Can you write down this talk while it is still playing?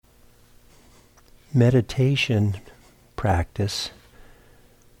meditation practice,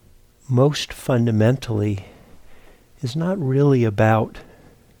 most fundamentally, is not really about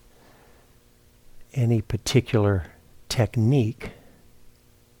any particular technique.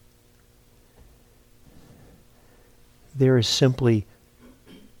 There is simply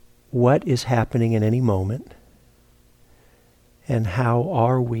what is happening in any moment, and how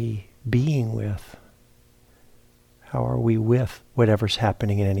are we being with? How are we with whatever's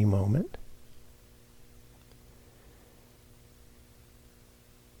happening in any moment?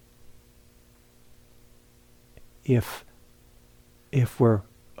 If we're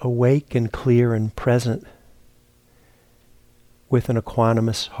awake and clear and present with an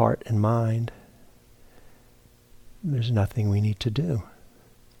equanimous heart and mind, there's nothing we need to do.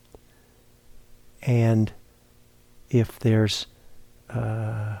 And if there's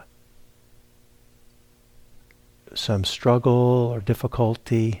some struggle or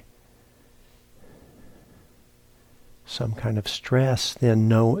difficulty, some kind of stress, then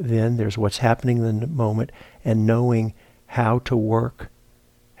there's what's happening in the moment, and knowing how to work,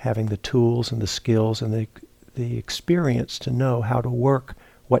 having the tools and the skills and the experience to know how to work,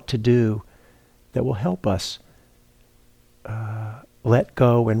 what to do that will help us let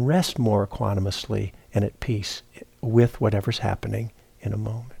go and rest more equanimously and at peace with whatever's happening in a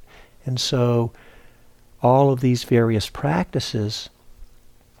moment. And so all of these various practices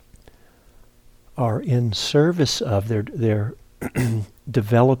are in service of their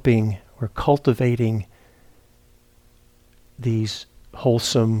developing or cultivating these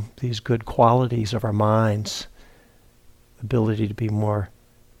wholesome, these good qualities of our minds, ability to be more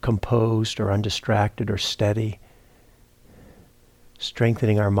composed or undistracted or steady,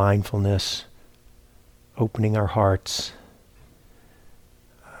 strengthening our mindfulness, opening our hearts.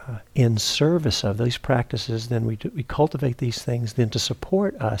 In service of these practices, then we cultivate these things then to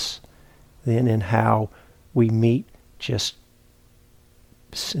support us then in how we meet, just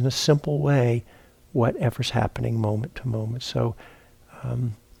in a simple way, whatever's happening moment to moment. So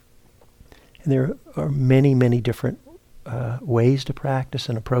and there are many, many different ways to practice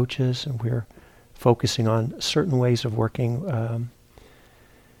and approaches, and we're focusing on certain ways of working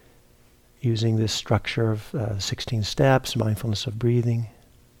using this structure of 16 steps, mindfulness of breathing.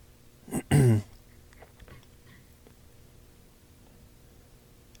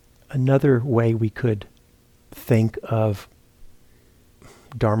 Another way we could think of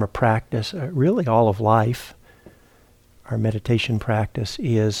Dharma practice, really all of life, our meditation practice,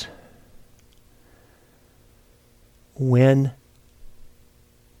 is when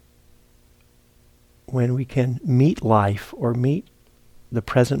we can meet life or meet the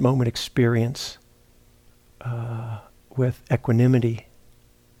present moment experience with equanimity,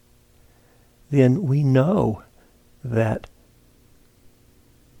 then we know that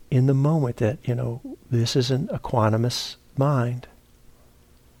in the moment that, this is an equanimous mind.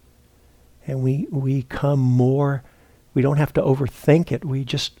 And we come more, we don't have to overthink it, we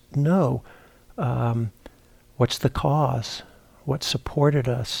just know what's the cause, what supported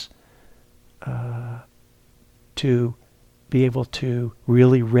us to be able to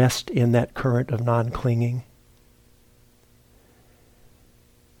really rest in that current of non-clinging.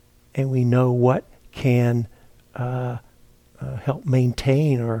 And we know what can help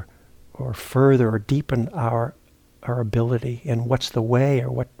maintain or further or deepen our ability, and what's the way,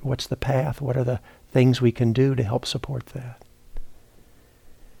 or what's the path, what are the things we can do to help support that.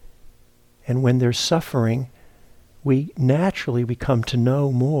 And when there's suffering, we naturally come to know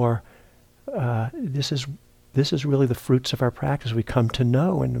more. This is really the fruits of our practice. We come to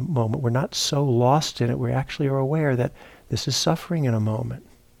know in a moment. We're not so lost in it. We actually are aware that this is suffering in a moment.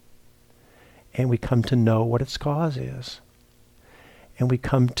 And we come to know what its cause is. And we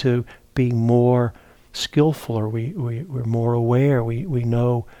come to be more skillful, or we're more aware. We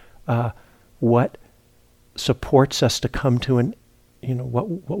know what supports us to come to what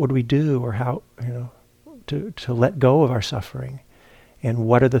would we do, or how, to let go of our suffering. And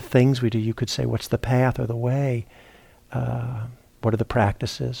what are the things we do? You could say, what's the path or the way? What are the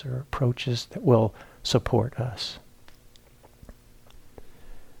practices or approaches that will support us?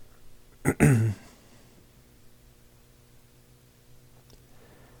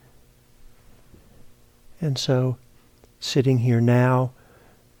 And so, sitting here now,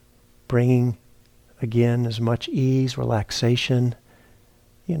 bringing again as much ease, relaxation,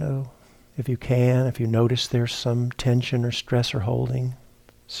 if you can, if you notice there's some tension or stress or holding,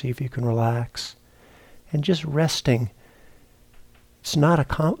 see if you can relax. And just resting. It's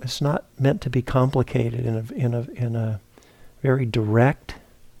not meant to be complicated in a very direct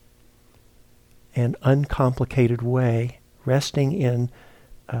and uncomplicated way. Resting in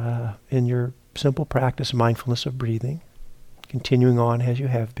your simple practice, mindfulness of breathing, continuing on as you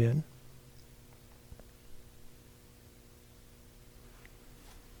have been.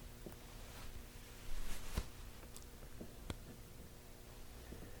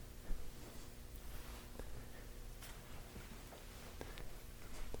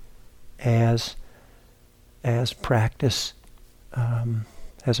 As practice,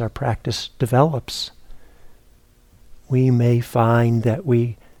 as our practice develops, we may find that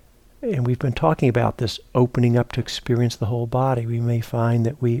and we've been talking about this opening up to experience the whole body, we may find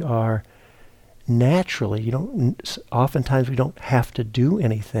that we are naturally, oftentimes we don't have to do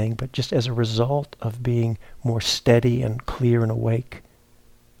anything, but just as a result of being more steady and clear and awake,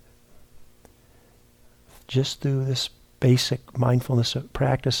 just through this basic mindfulness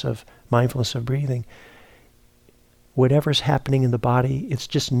practice of mindfulness of breathing, whatever's happening in the body, it's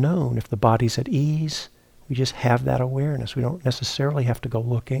just known. If the body's at ease, we just have that awareness. We don't necessarily have to go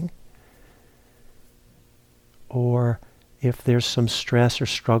looking. Or if there's some stress or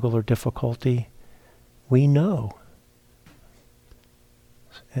struggle or difficulty, we know.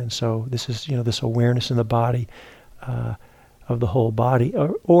 And so this is, this awareness in the body, of the whole body.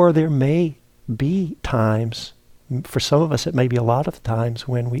 Or there may be times, for some of us it may be a lot of times,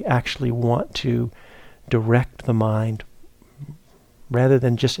 when we actually want to direct the mind rather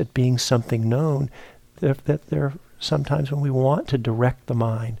than just it being something known. That there are sometimes when we want to direct the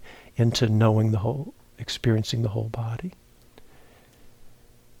mind into knowing the whole, experiencing the whole body.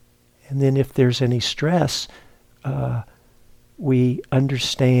 And then if there's any stress, we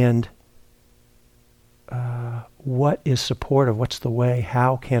understand what is supportive, what's the way,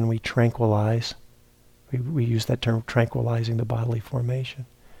 how can we tranquilize. We use that term, tranquilizing the bodily formation.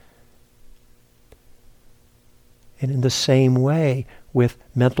 And in the same way with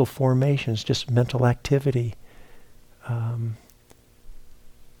mental formations, just mental activity,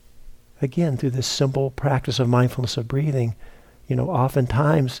 again, through this simple practice of mindfulness of breathing,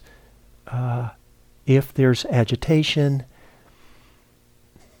 oftentimes if there's agitation,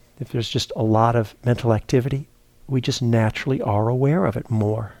 if there's just a lot of mental activity, we just naturally are aware of it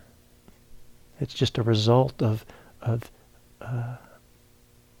more. It's just a result of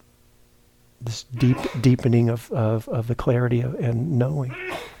this deepening of the clarity and knowing.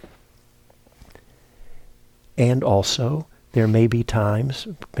 And also, there may be times,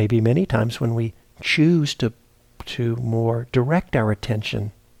 maybe many times, when we choose to more direct our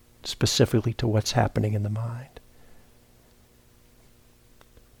attention specifically to what's happening in the mind.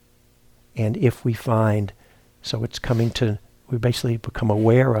 And if we find, so it's coming to, we basically become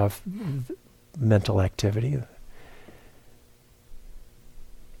aware of mental activity.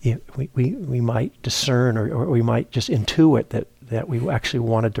 We might discern or we might just intuit that we actually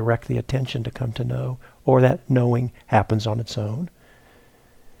want to direct the attention to come to know, or that knowing happens on its own.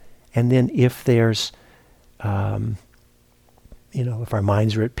 And then if there's, if our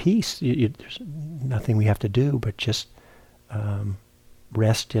minds are at peace, there's nothing we have to do but just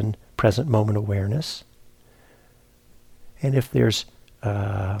rest in present moment awareness. And if there's,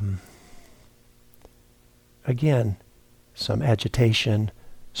 again, some agitation,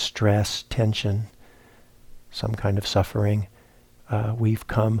 stress, tension, some kind of suffering, we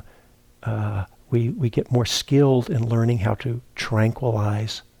get more skilled in learning how to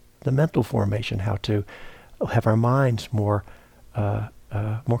tranquilize the mental formation, how to have our minds more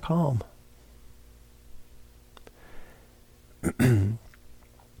calm.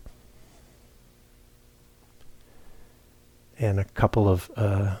 And a couple of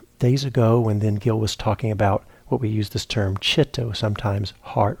days ago, when then Gil was talking about what we use this term chitta, sometimes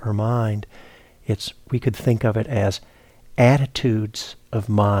heart or mind, we could think of it as attitudes of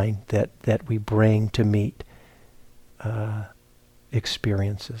mind that we bring to meet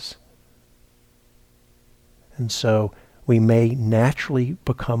experiences. And so we may naturally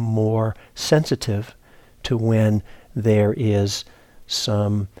become more sensitive to when there is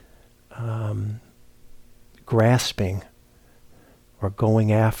some grasping or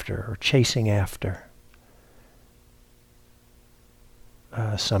going after or chasing after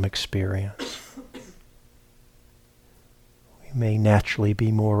some experience. We may naturally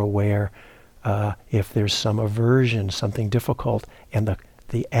be more aware if there's some aversion, something difficult, and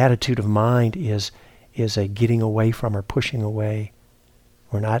the attitude of mind is a getting away from or pushing away.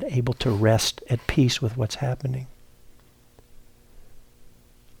 We're not able to rest at peace with what's happening.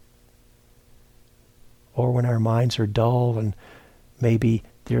 Or when our minds are dull and maybe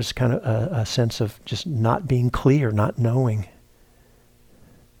there's kind of a sense of just not being clear, not knowing.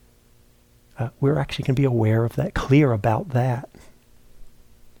 We're actually going to be aware of that, clear about that.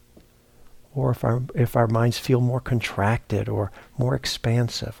 Or if our minds feel more contracted or more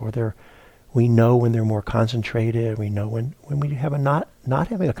expansive, or We know when they're more concentrated. We know when we have a not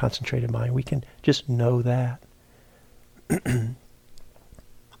having a concentrated mind. We can just know that.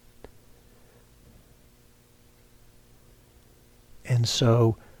 And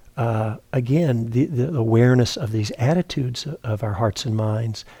so, again, the awareness of these attitudes of our hearts and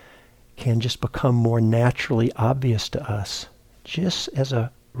minds can just become more naturally obvious to us, just as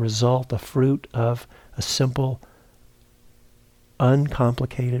a result, a fruit of a simple,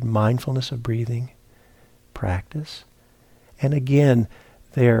 uncomplicated mindfulness of breathing practice. And again,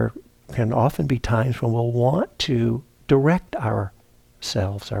 there can often be times when we'll want to direct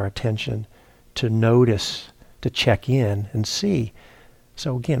ourselves, our attention, to notice, to check in and see.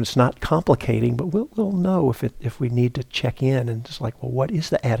 So again, it's not complicating, but we'll know if we need to check in and just like, well, what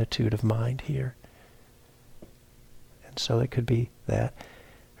is the attitude of mind here? And so it could be that,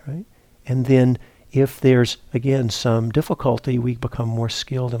 right? And then if there's, again, some difficulty, we become more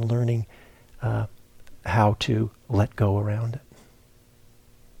skilled in learning how to let go around it.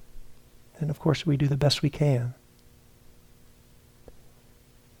 And of course, we do the best we can.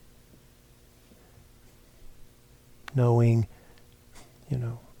 Knowing,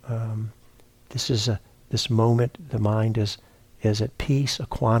 this moment, the mind is at peace,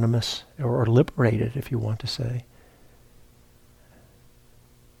 equanimous, or liberated, if you want to say.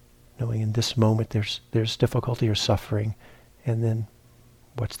 Knowing in this moment there's difficulty or suffering, and then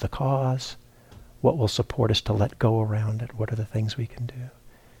what's the cause? What will support us to let go around it? What are the things we can do?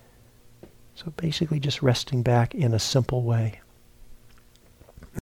 So basically just resting back in a simple way.